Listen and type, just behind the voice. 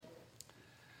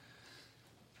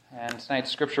And tonight's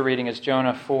scripture reading is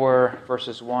Jonah 4,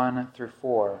 verses 1 through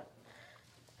 4.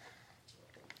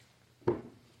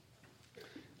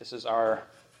 This is our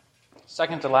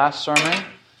second to last sermon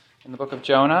in the book of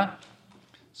Jonah.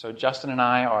 So Justin and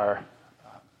I are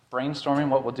brainstorming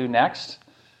what we'll do next.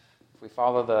 If we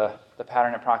follow the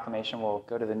pattern of proclamation, we'll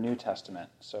go to the New Testament.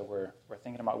 So we're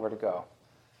thinking about where to go.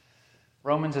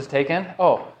 Romans is taken.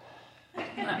 Oh.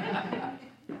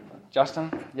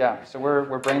 Justin? Yeah, so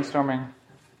we're brainstorming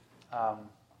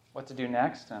what to do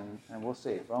next, and we'll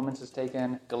see. Romans is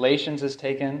taken. Galatians is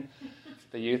taken.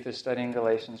 The youth is studying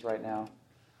Galatians right now.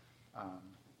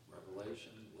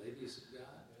 Revelation, ladies of God.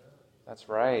 That's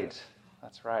right.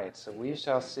 That's right. So we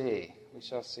shall see. We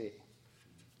shall see.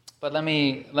 But let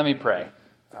me pray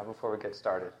before we get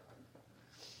started.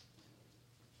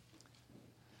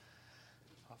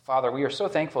 Father, we are so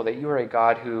thankful that you are a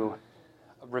God who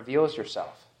reveals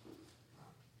yourself.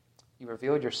 You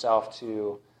revealed yourself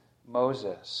to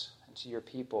Moses and to your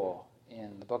people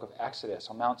in the book of Exodus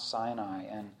on Mount Sinai,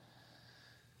 and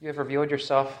you have revealed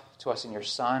yourself to us in your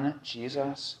Son,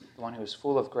 Jesus, the one who is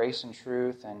full of grace and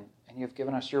truth, and you have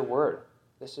given us your word.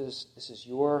 This is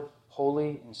your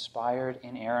holy, inspired,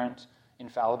 inerrant,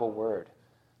 infallible word.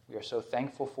 We are so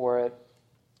thankful for it.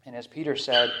 And as Peter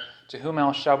said, to whom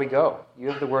else shall we go? You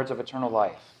have the words of eternal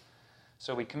life.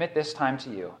 So we commit this time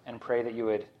to you and pray that you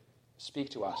would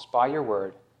speak to us by your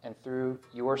word and through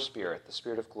your Spirit, the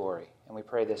Spirit of glory. And we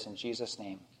pray this in Jesus'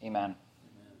 name. Amen.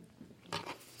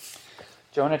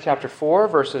 Jonah chapter 4,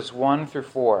 verses 1 through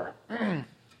 4.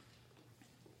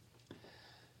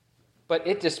 But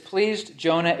it displeased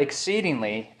Jonah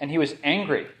exceedingly, and he was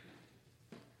angry.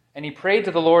 And he prayed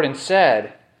to the Lord and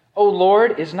said, O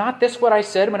Lord, is not this what I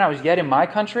said when I was yet in my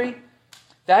country?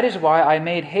 That is why I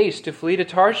made haste to flee to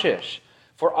Tarshish,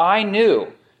 for I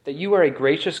knew that you are a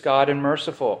gracious God and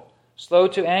merciful, slow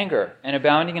to anger, and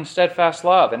abounding in steadfast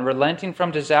love, and relenting from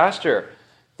disaster.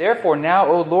 Therefore now,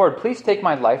 O Lord, please take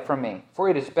my life from me, for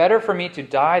it is better for me to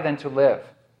die than to live.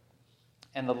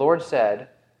 And the Lord said,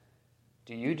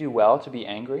 Do you do well to be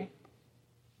angry?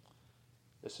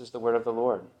 This is the word of the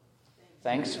Lord.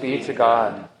 Thanks be to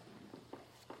God.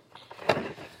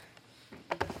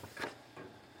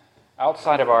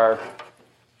 Outside of our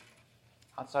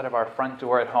front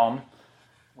door at home,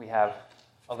 we have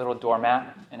a little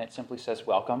doormat, and it simply says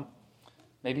welcome.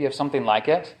 Maybe you have something like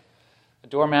it. A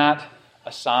doormat,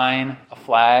 a sign, a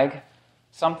flag,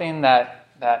 something that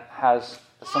has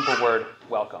the simple word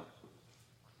welcome.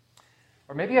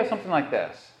 Or maybe you have something like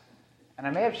this. And I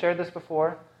may have shared this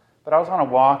before, but I was on a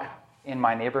walk in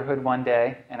my neighborhood one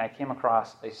day, and I came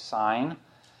across a sign,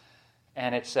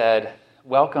 and it said,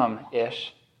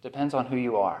 welcome-ish, depends on who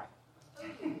you are.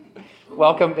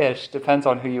 Welcome-ish, depends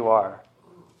on who you are.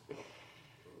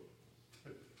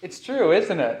 It's true,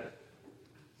 isn't it?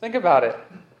 Think about it.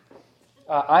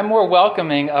 I'm more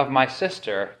welcoming of my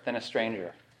sister than a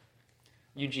stranger.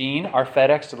 Eugene, our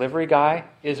FedEx delivery guy,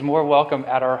 is more welcome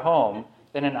at our home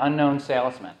than an unknown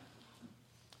salesman.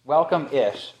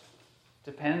 Welcome-ish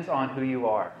depends on who you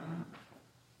are.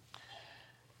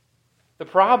 The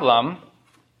problem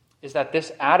is that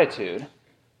this attitude,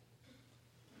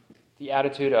 the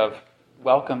attitude of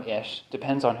welcome-ish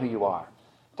depends on who you are,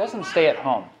 doesn't stay at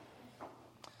home.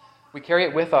 We carry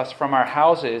it with us from our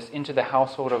houses into the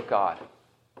household of God.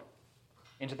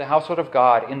 Into the household of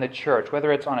God in the church,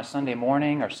 whether it's on a Sunday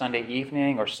morning or Sunday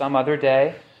evening or some other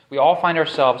day, we all find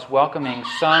ourselves welcoming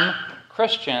some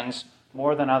Christians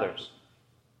more than others.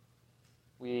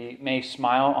 We may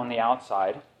smile on the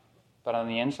outside, but on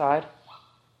the inside,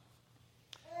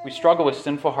 we struggle with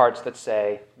sinful hearts that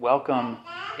say,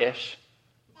 welcome-ish,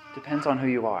 depends on who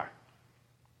you are.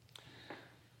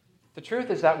 The truth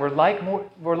is that we're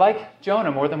like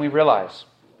Jonah more than we realize.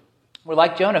 We're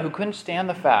like Jonah, who couldn't stand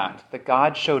the fact that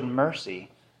God showed mercy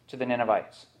to the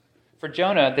Ninevites. For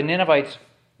Jonah, the Ninevites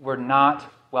were not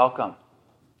welcome.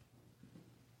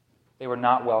 They were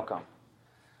not welcome.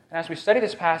 And as we study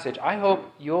this passage, I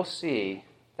hope you'll see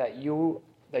that you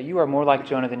are more like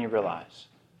Jonah than you realize.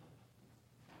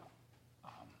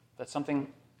 That's something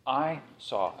I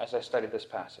saw as I studied this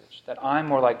passage, that I'm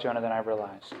more like Jonah than I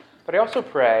realize. But I also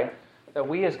pray that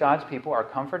we as God's people are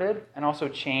comforted and also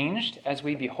changed as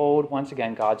we behold once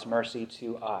again God's mercy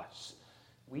to us.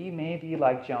 We may be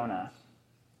like Jonah,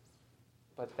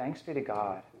 but thanks be to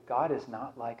God, God is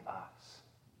not like us.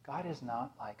 God is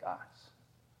not like us.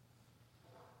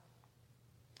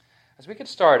 As we get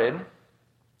started,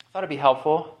 I thought it'd be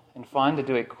helpful and fun to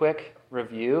do a quick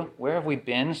review. Where have we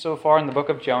been so far in the book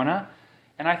of Jonah?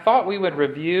 And I thought we would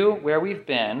review where we've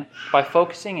been by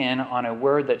focusing in on a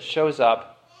word that shows up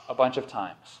a bunch of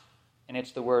times. And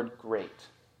it's the word great.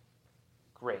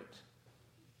 great.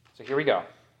 So here we go.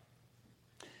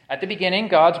 At the beginning,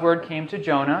 God's word came to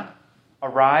Jonah,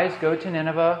 "Arise, go to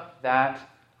Nineveh, that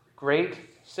great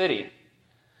city."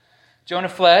 Jonah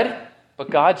fled,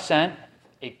 but God sent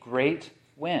a great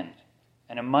wind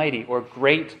and a mighty or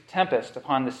great tempest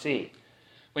upon the sea.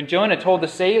 When Jonah told the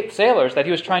sailors that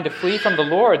he was trying to flee from the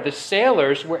Lord, the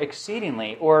sailors were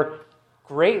exceedingly or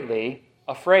greatly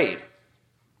afraid.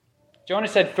 Jonah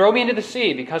said, "Throw me into the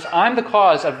sea, because I'm the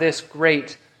cause of this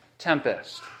great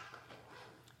tempest."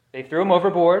 They threw him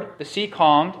overboard, the sea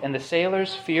calmed, and the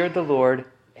sailors feared the Lord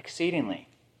exceedingly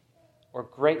or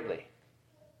greatly.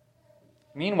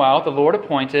 Meanwhile, the Lord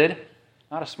appointed,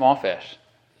 not a small fish,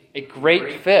 a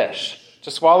great fish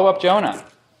to swallow up Jonah.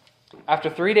 After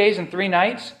 3 days and 3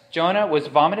 nights, Jonah was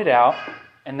vomited out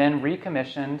and then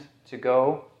recommissioned to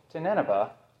go to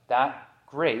Nineveh, that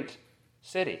great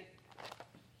city.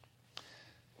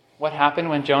 What happened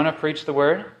when Jonah preached the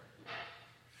word?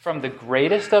 From the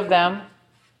greatest of them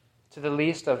to the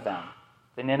least of them,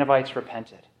 the Ninevites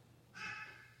repented.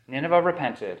 Nineveh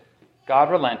repented. God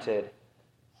relented.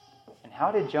 And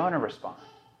how did Jonah respond?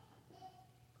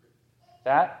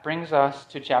 That brings us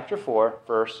to chapter 4,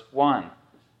 verse 1.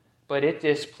 But it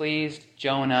displeased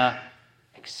Jonah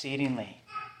exceedingly,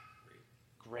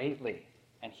 greatly,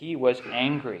 and he was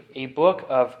angry. A book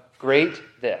of great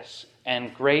this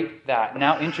and great that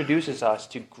now introduces us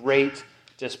to great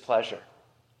displeasure.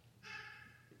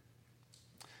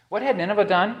 What had Nineveh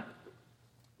done?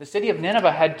 The city of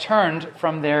Nineveh had turned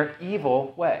from their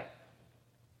evil way.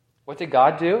 What did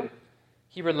God do?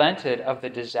 He relented of the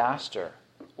disaster,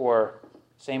 or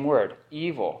same word,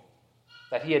 evil,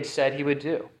 that he had said he would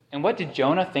do. And what did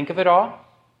Jonah think of it all?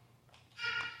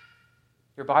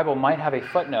 Your Bible might have a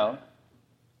footnote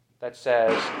that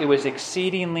says it was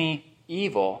exceedingly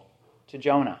evil to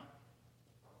Jonah.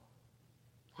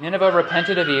 Nineveh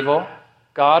repented of evil.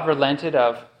 God relented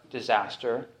of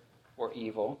disaster or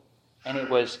evil. And it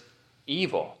was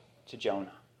evil to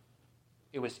Jonah.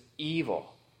 It was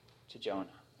evil to Jonah.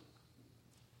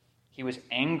 He was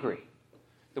angry.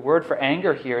 The word for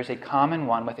anger here is a common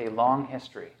one with a long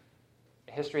history.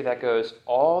 A history that goes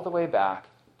all the way back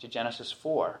to Genesis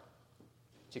 4,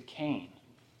 to Cain.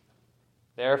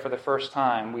 There, for the first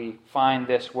time, we find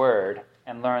this word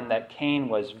and learn that Cain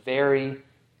was very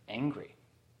angry.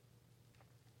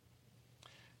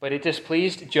 But it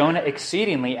displeased Jonah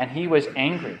exceedingly, and he was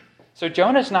angry. So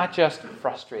Jonah's not just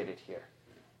frustrated here.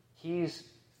 He's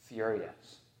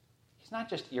furious. He's not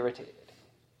just irritated.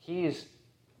 He's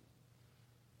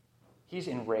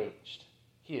enraged.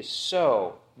 He is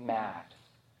so mad.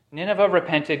 Nineveh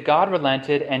repented, God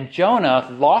relented, and Jonah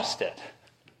lost it.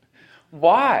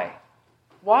 Why?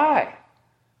 Why?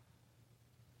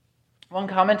 One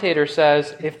commentator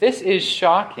says, if this is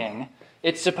shocking,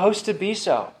 it's supposed to be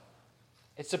so.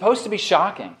 It's supposed to be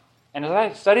shocking. And as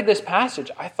I studied this passage,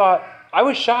 I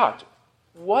was shocked.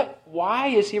 Why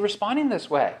is he responding this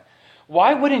way?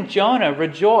 Why wouldn't Jonah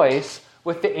rejoice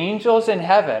with the angels in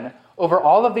heaven over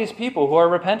all of these people who are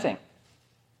repenting?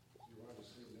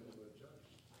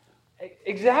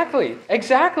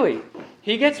 Exactly.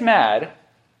 He gets mad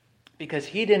because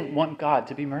he didn't want God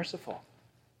to be merciful.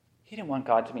 He didn't want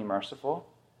God to be merciful.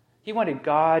 He wanted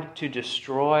God to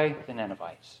destroy the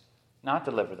Ninevites, not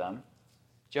deliver them.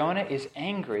 Jonah is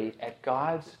angry at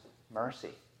God's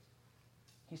mercy.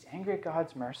 He's angry at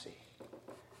God's mercy.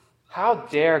 How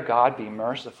dare God be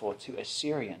merciful to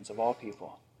Assyrians of all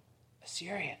people?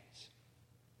 Assyrians.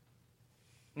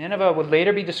 Nineveh would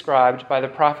later be described by the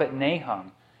prophet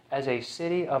Nahum as a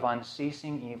city of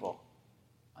unceasing evil.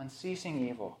 Unceasing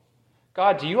evil.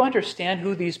 God, do you understand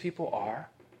who these people are?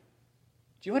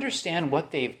 Do you understand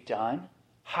what they've done?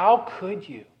 How could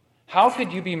you? How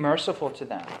could you be merciful to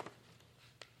them?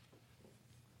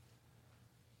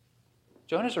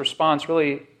 Jonah's response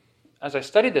really, as I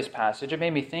studied this passage, it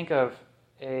made me think of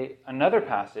another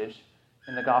passage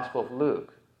in the Gospel of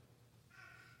Luke.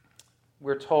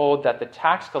 We're told that the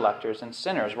tax collectors and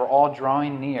sinners were all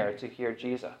drawing near to hear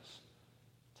Jesus.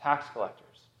 Tax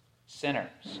collectors,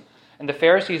 sinners. And the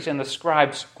Pharisees and the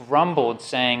scribes grumbled,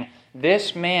 saying,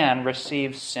 "This man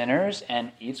receives sinners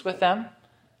and eats with them."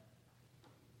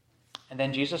 And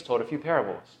then Jesus told a few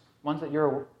parables, ones that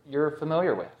you're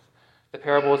familiar with. The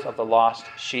parables of the lost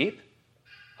sheep,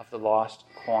 of the lost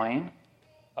coin,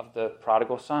 of the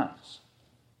prodigal sons.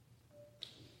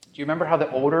 Do you remember how the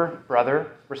older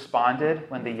brother responded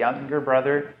when the younger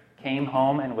brother came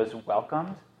home and was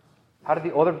welcomed? How did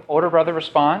the older brother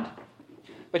respond?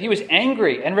 But he was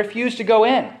angry and refused to go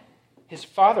in. His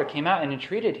father came out and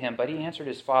entreated him, but he answered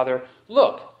his father,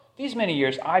 "Look, These many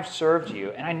years I've served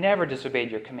you, and I never disobeyed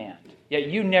your command. Yet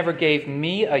you never gave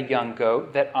me a young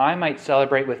goat that I might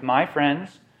celebrate with my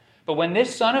friends. But when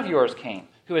this son of yours came,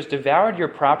 who has devoured your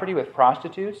property with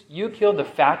prostitutes, you killed the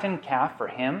fattened calf for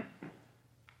him."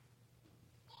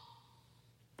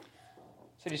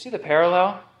 So do you see the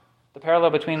parallel? The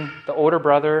parallel between the older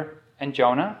brother and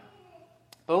Jonah?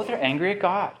 Both are angry at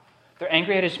God. They're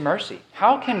angry at his mercy.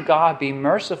 How can God be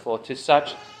merciful to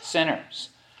such sinners?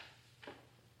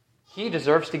 He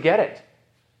deserves to get it.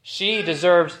 She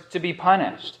deserves to be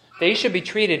punished. They should be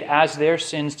treated as their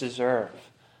sins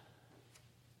deserve.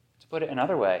 To put it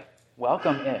another way,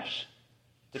 welcome-ish.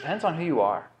 Depends on who you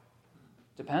are.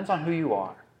 Depends on who you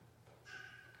are.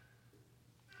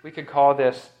 We could call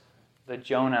this the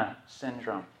Jonah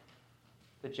syndrome.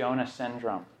 The Jonah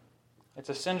syndrome. It's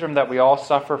a syndrome that we all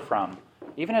suffer from,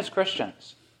 even as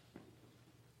Christians.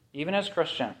 Even as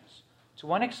Christians. To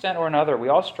one extent or another, we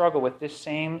all struggle with this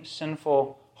same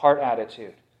sinful heart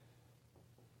attitude.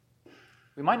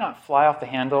 We might not fly off the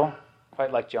handle quite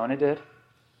like Jonah did.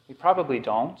 We probably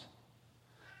don't.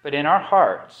 But in our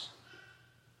hearts,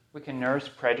 we can nurse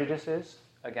prejudices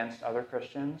against other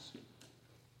Christians.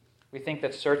 We think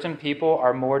that certain people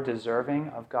are more deserving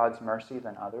of God's mercy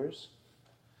than others.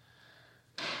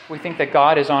 We think that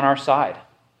God is on our side,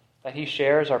 that he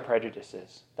shares our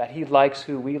prejudices, that he likes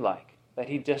who we like, that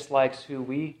he dislikes who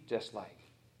we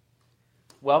dislike.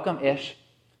 Welcome-ish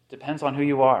depends on who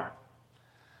you are.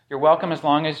 You're welcome as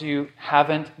long as you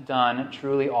haven't done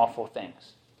truly awful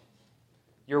things.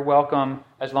 You're welcome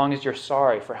as long as you're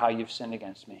sorry for how you've sinned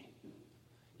against me.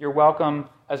 You're welcome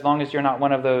as long as you're not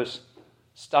one of those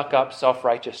stuck-up,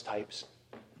 self-righteous types.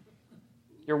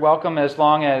 You're welcome as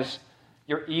long as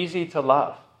you're easy to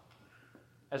love,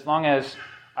 as long as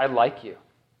I like you.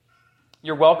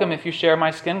 You're welcome if you share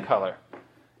my skin color,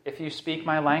 if you speak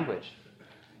my language,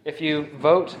 if you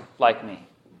vote like me,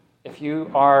 if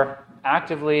you are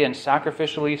actively and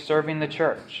sacrificially serving the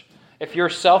church, if you're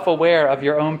self-aware of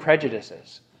your own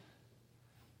prejudices.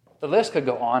 The list could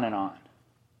go on and on.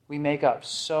 We make up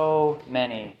so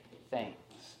many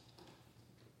things.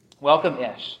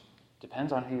 Welcome-ish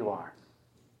depends on who you are.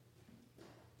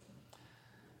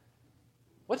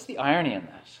 What's the irony in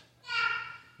this?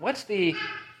 What's the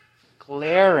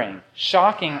glaring,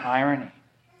 shocking irony?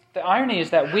 The irony is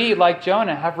that we, like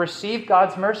Jonah, have received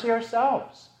God's mercy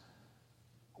ourselves.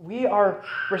 We are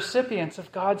recipients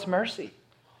of God's mercy.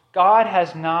 God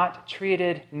has not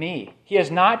treated me. He has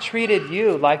not treated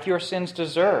you like your sins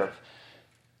deserve.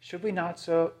 Should we not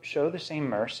show the same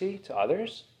mercy to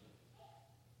others?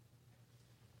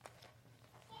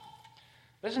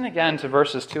 Listen again to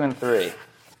verses 2 and 3.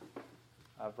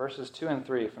 Verses 2 and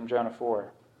 3 from Jonah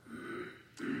 4.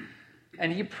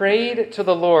 "And he prayed to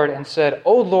the Lord and said,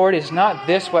 'O Lord, is not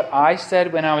this what I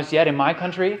said when I was yet in my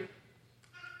country?'"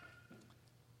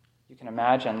 You can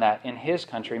imagine that in his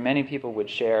country, many people would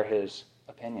share his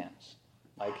opinions,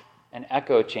 like an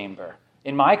echo chamber.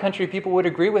 In my country, people would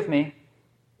agree with me.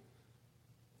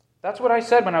 "That's what I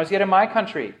said when I was yet in my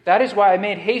country. That is why I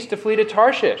made haste to flee to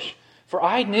Tarshish. For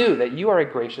I knew that you are a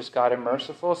gracious God and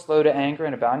merciful, slow to anger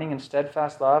and abounding in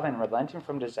steadfast love and relenting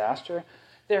from disaster.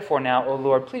 Therefore now, O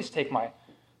Lord, please take my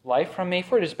life from me,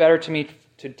 for it is better to me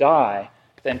to die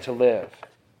than to live."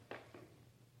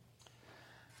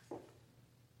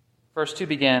 Verse 2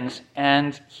 begins,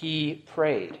 "And he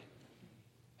prayed."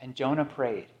 And Jonah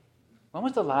prayed. When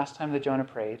was the last time that Jonah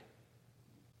prayed?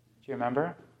 Do you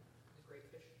remember? The great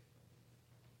fish.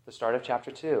 The start of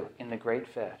chapter 2, in the great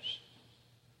fish.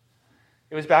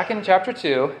 It was back in chapter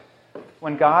 2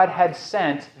 when God had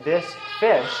sent this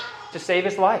fish to save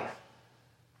his life.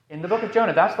 In the book of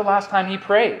Jonah, that's the last time he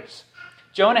prays.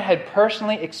 Jonah had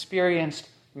personally experienced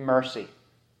mercy.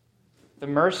 The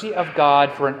mercy of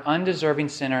God for an undeserving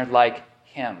sinner like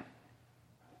him.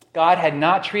 God had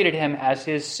not treated him as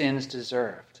his sins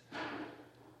deserved.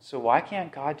 So why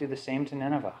can't God do the same to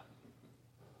Nineveh?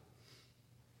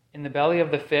 In the belly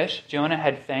of the fish, Jonah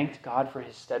had thanked God for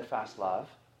his steadfast love.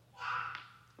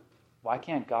 Why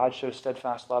can't God show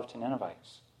steadfast love to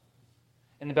Ninevites?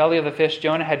 In the belly of the fish,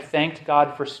 Jonah had thanked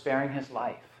God for sparing his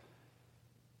life.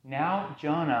 Now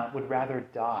Jonah would rather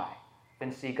die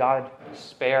than see God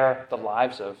spare the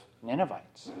lives of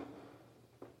Ninevites.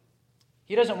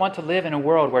 He doesn't want to live in a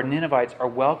world where Ninevites are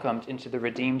welcomed into the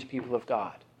redeemed people of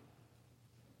God.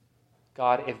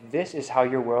 God, if this is how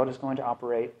your world is going to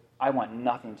operate, I want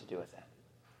nothing to do with it.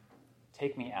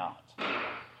 Take me out.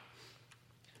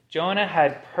 Jonah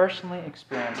had personally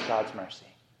experienced God's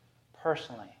mercy.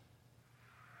 Personally.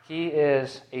 He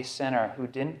is a sinner who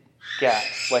didn't get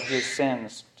what his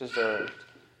sins deserved.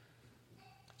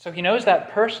 So he knows that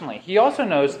personally. He also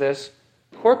knows this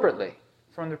corporately,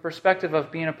 from the perspective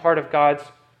of being a part of God's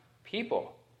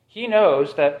people. He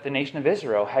knows that the nation of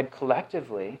Israel had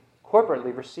collectively,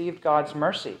 corporately received God's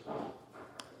mercy.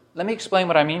 Let me explain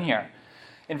what I mean here.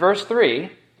 In verse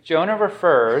 3, Jonah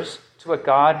refers to what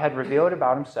God had revealed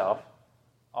about himself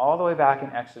all the way back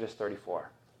in Exodus 34.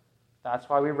 That's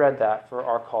why we read that for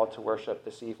our call to worship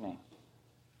this evening.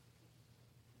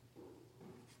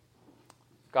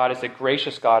 God is a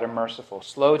gracious God and merciful,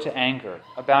 slow to anger,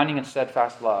 abounding in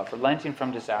steadfast love, relenting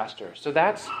from disaster. So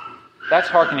that's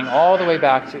hearkening all the way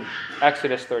back to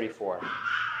Exodus 34.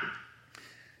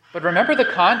 But remember the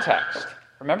context.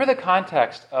 Remember the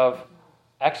context of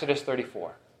Exodus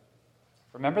 34.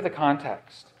 Remember the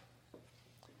context.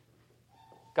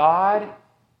 God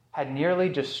had nearly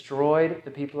destroyed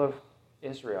the people of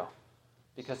Israel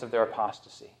because of their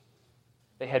apostasy.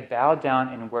 They had bowed down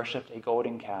and worshipped a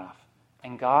golden calf,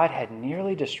 and God had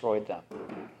nearly destroyed them.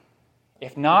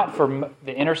 If not for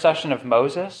the intercession of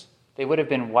Moses, they would have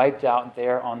been wiped out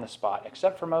there on the spot,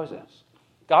 except for Moses.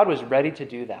 God was ready to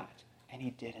do that, and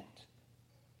he didn't.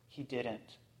 He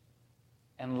didn't.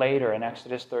 And later in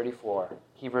Exodus 34,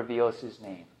 he reveals his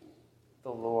name,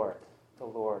 the Lord,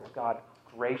 God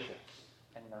gracious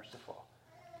and merciful.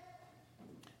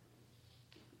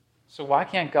 So why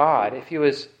can't God, if he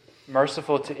was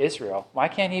merciful to Israel, why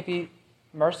can't he be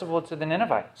merciful to the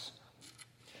Ninevites?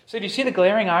 So do you see the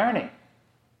glaring irony?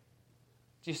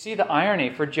 Do you see the irony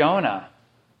for Jonah,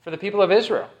 for the people of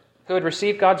Israel, who had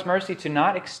received God's mercy to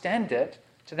not extend it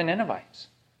to the Ninevites?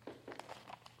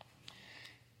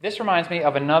 This reminds me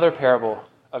of another parable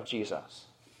of Jesus.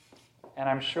 And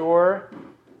I'm sure,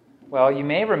 well, you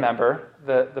may remember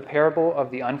the parable of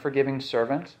the unforgiving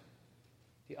servant.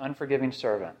 The unforgiving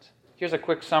servant. Here's a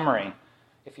quick summary,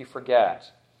 if you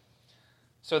forget.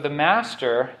 So the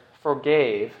master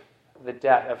forgave the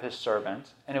debt of his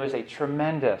servant, and it was a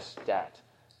tremendous debt.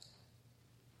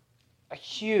 A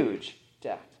huge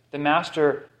debt. The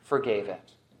master forgave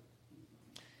it.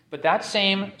 But that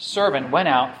same servant went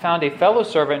out, found a fellow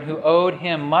servant who owed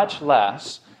him much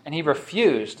less, and he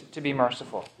refused to be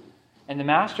merciful. And the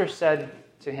master said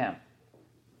to him,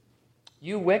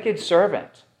 "You wicked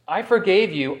servant, I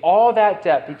forgave you all that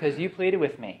debt because you pleaded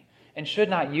with me. And should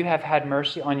not you have had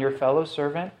mercy on your fellow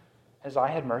servant as I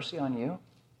had mercy on you?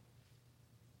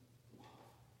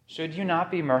 Should you not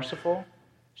be merciful?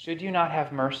 Should you not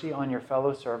have mercy on your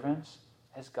fellow servants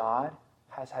as God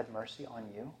has had mercy on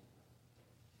you?"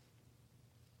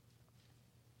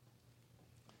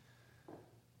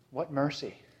 What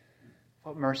mercy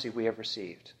we have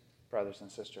received, brothers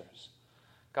and sisters.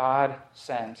 God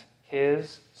sent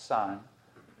his Son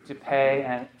to pay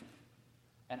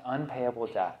an unpayable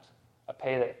debt,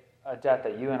 a debt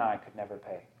that you and I could never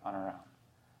pay on our own.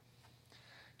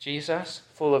 Jesus,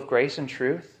 full of grace and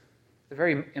truth, the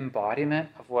very embodiment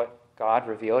of what God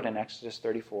revealed in Exodus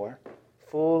 34,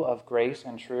 full of grace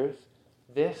and truth,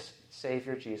 this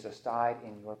Savior Jesus died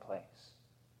in your place.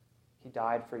 He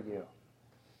died for you.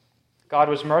 God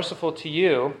was merciful to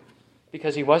you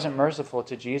because he wasn't merciful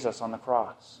to Jesus on the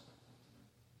cross.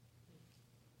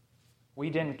 We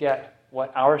didn't get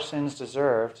what our sins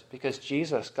deserved because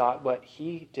Jesus got what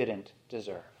he didn't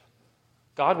deserve.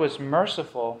 God was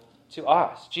merciful to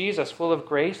us. Jesus, full of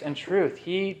grace and truth,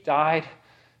 he died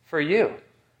for you.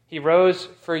 He rose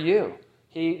for you.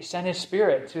 He sent his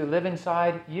Spirit to live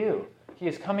inside you. He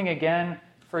is coming again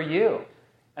for you.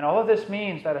 And all of this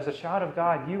means that as a child of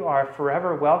God, you are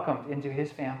forever welcomed into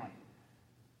his family.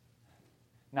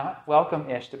 Not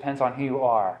welcome-ish, depends on who you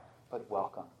are, but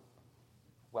welcome.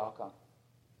 Welcome.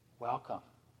 Welcome.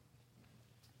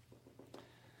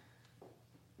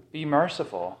 Be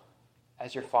merciful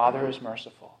as your Father is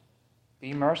merciful.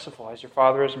 Be merciful as your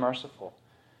Father is merciful.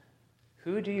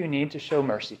 Who do you need to show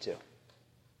mercy to?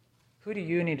 Who do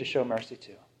you need to show mercy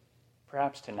to?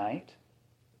 Perhaps tonight?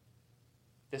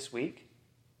 This week?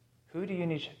 Who do you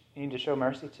need to show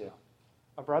mercy to?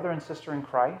 A brother and sister in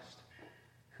Christ?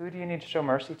 Who do you need to show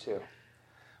mercy to?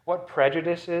 What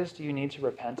prejudices do you need to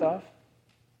repent of?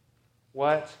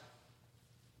 What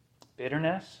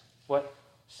bitterness? What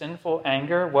sinful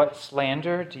anger? What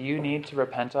slander do you need to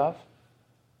repent of?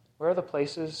 Where are the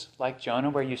places like Jonah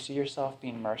where you see yourself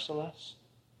being merciless?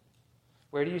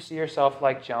 Where do you see yourself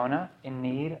like Jonah in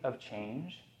need of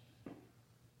change?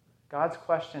 God's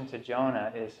question to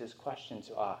Jonah is his question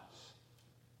to us.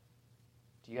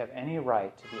 Do you have any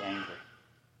right to be angry?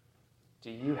 Do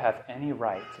you have any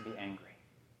right to be angry?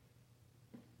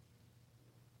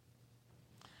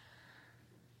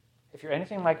 If you're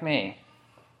anything like me,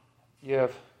 you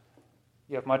have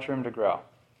much room to grow.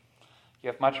 You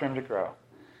have much room to grow.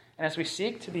 And as we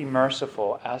seek to be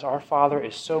merciful, as our Father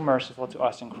is so merciful to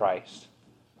us in Christ,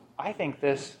 I think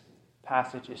this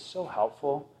passage is so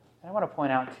helpful. And I want to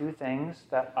point out two things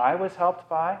that I was helped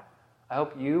by. I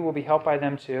hope you will be helped by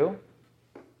them too.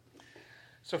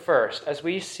 So first, as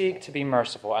we seek to be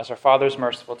merciful, as our Father is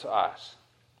merciful to us,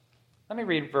 let me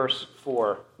read verse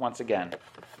 4 once again.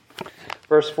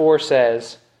 Verse 4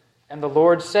 says, "And the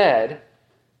Lord said,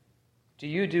 'Do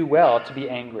you do well to be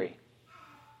angry?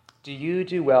 Do you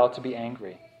do well to be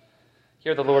angry?'"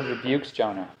 Here the Lord rebukes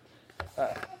Jonah.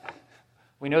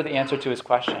 We know the answer to his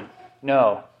question.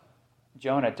 No,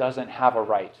 Jonah doesn't have a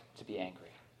right to be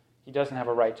angry. He doesn't have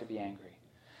a right to be angry.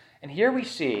 And here we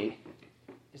see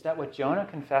is that what Jonah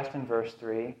confessed in verse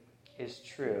 3 is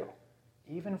true,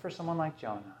 even for someone like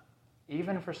Jonah,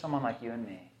 even for someone like you and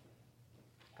me.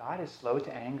 God is slow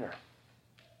to anger.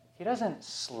 He doesn't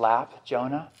slap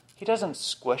Jonah. He doesn't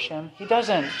squish him. He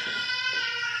doesn't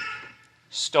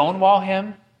stonewall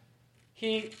him.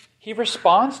 He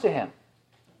responds to him.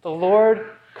 The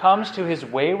Lord comes to his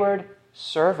wayward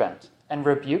servant and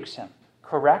rebukes him,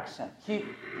 corrects him. He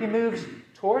moves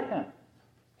toward him.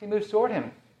 He moves toward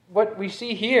him. What we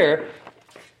see here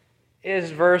is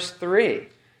verse 3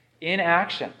 in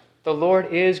action. The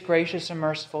Lord is gracious and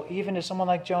merciful, even to someone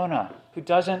like Jonah, who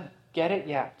doesn't get it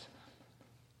yet.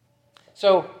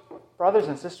 So, brothers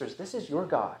and sisters, this is your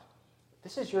God.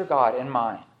 This is your God and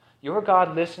mine. Your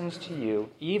God listens to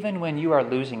you even when you are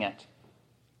losing it.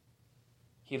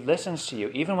 He listens to you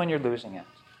even when you're losing it.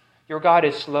 Your God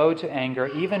is slow to anger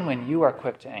even when you are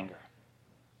quick to anger.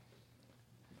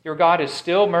 Your God is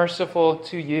still merciful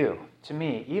to you, to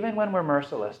me, even when we're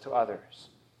merciless to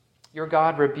others. Your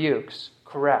God rebukes,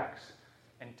 corrects,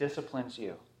 and disciplines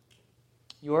you.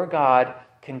 Your God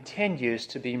continues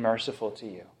to be merciful to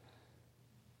you.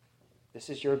 This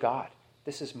is your God.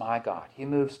 This is my God. He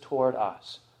moves toward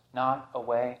us, not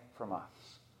away from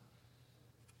us.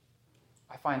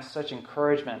 I find such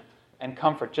encouragement and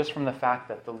comfort just from the fact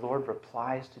that the Lord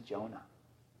replies to Jonah.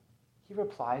 He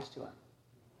replies to him.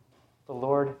 The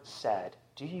Lord said,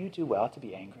 "Do you do well to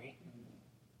be angry?"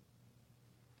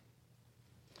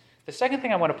 The second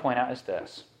thing I want to point out is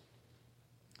this.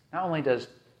 Not only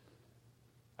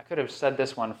I could have said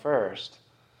this one first,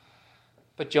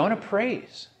 but Jonah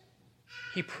prays.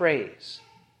 He prays.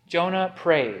 Jonah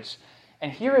prays.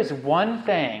 And here is one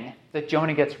thing that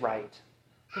Jonah gets right.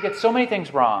 He gets so many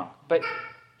things wrong, but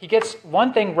he gets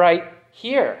one thing right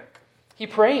here. He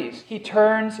prays. He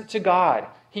turns to God.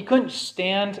 He couldn't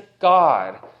stand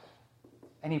God,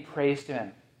 and he prays to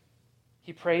him.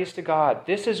 He prays to God.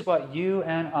 This is what you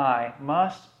and I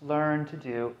must learn to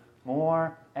do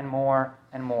more and more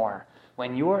and more.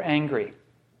 When you're angry,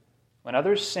 when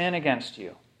others sin against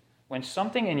you, when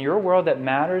something in your world that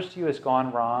matters to you has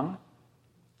gone wrong,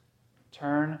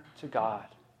 turn to God.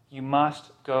 You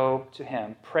must go to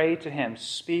him. Pray to him.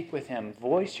 Speak with him.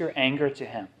 Voice your anger to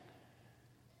him.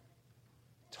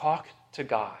 Talk to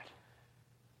God.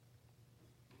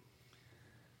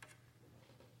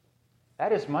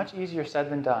 That is much easier said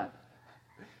than done.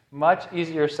 Much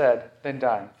easier said than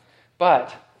done.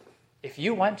 But if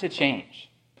you want to change,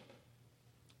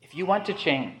 if you want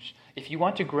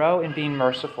to grow in being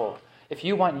merciful, if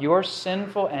you want your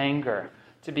sinful anger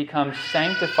to become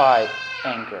sanctified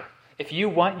anger, if you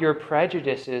want your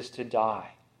prejudices to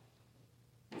die,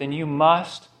 then you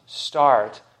must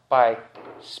start by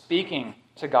speaking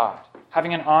to God,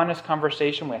 having an honest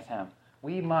conversation with him.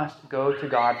 We must go to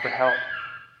God for help.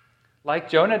 Like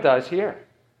Jonah does here.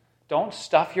 Don't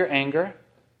stuff your anger.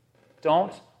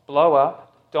 Don't blow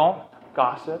up. Don't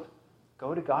gossip.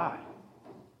 Go to God.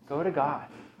 Go to God.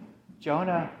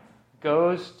 Jonah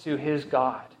goes to his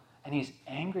God, and he's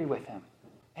angry with him.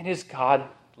 And his God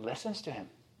listens to him.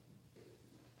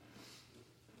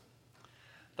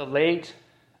 The late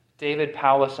David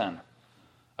Powlison,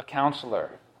 a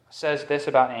counselor, says this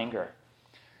about anger.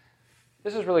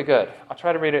 This is really good. I'll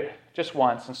try to read it just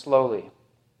once and slowly.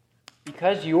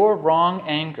 Because your wrong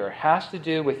anger has to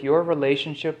do with your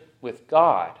relationship with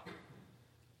God,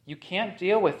 you can't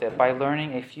deal with it by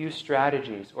learning a few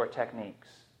strategies or techniques.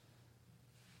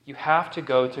 You have to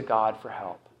go to God for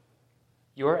help.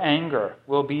 Your anger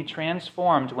will be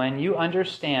transformed when you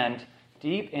understand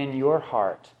deep in your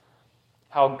heart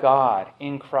how God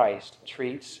in Christ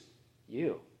treats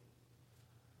you.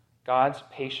 God's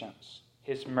patience,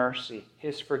 his mercy,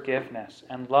 his forgiveness,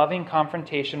 and loving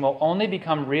confrontation will only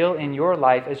become real in your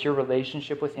life as your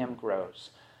relationship with him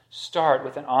grows. Start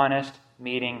with an honest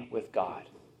meeting with God.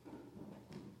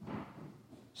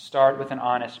 Start with an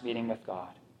honest meeting with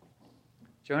God.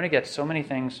 Jonah gets so many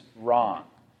things wrong.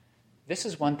 This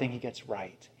is one thing he gets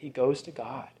right. He goes to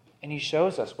God, and he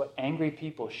shows us what angry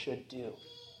people should do.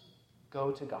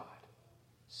 Go to God.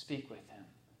 Speak with him.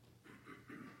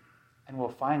 and we'll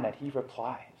find that he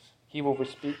replies. He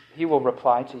will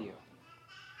reply to you.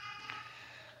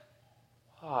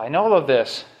 In all of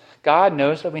this, God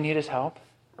knows that we need his help.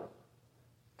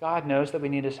 God knows that we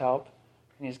need his help.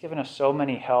 And he's given us so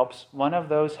many helps. One of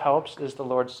those helps is the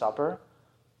Lord's Supper.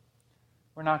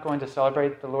 We're not going to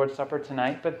celebrate the Lord's Supper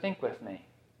tonight, but think with me.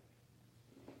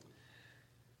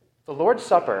 The Lord's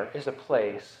Supper is a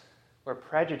place where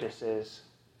prejudices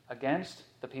against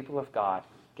the people of God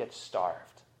get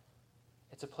starved.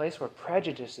 It's a place where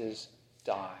prejudices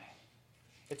die.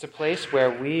 It's a place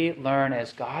where we learn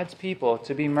as God's people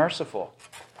to be merciful.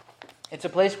 It's a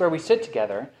place where we sit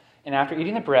together, and after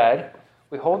eating the bread,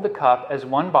 we hold the cup as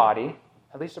one body,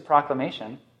 at least a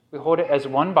proclamation. We hold it as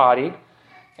one body,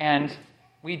 and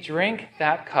we drink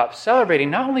that cup, celebrating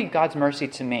not only God's mercy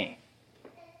to me,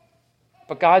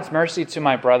 but God's mercy to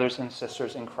my brothers and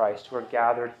sisters in Christ who are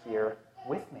gathered here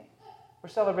with me. We're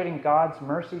celebrating God's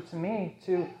mercy to me,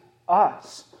 to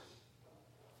us,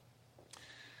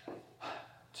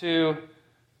 to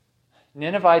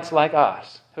Ninevites like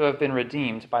us who have been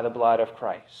redeemed by the blood of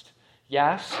Christ.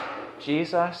 Yes,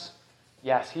 Jesus,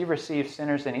 yes, he receives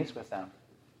sinners and eats with them.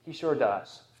 He sure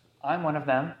does. I'm one of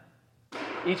them.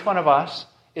 Each one of us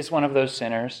is one of those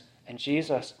sinners, and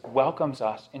Jesus welcomes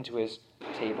us into his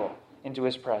table, into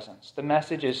his presence. The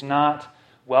message is not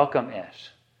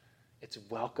welcome-ish. It's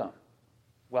welcome.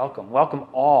 Welcome. Welcome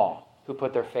all who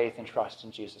put their faith and trust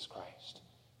in Jesus Christ.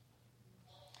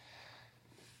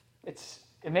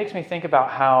 It makes me think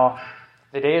about how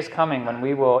the day is coming when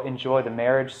we will enjoy the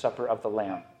marriage supper of the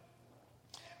Lamb.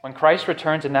 When Christ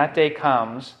returns and that day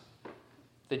comes,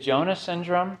 the Jonah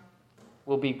syndrome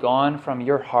will be gone from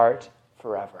your heart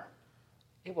forever.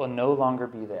 It will no longer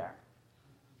be there.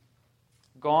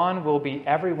 Gone will be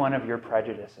every one of your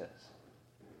prejudices.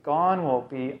 Gone will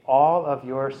be all of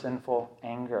your sinful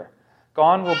anger.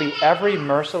 Gone will be every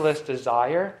merciless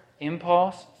desire,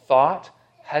 impulse, thought,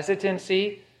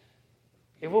 hesitancy.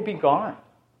 It will be gone.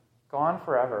 Gone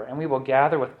forever. And we will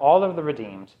gather with all of the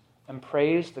redeemed and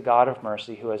praise the God of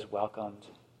mercy who has welcomed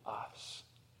us.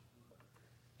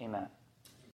 Amen.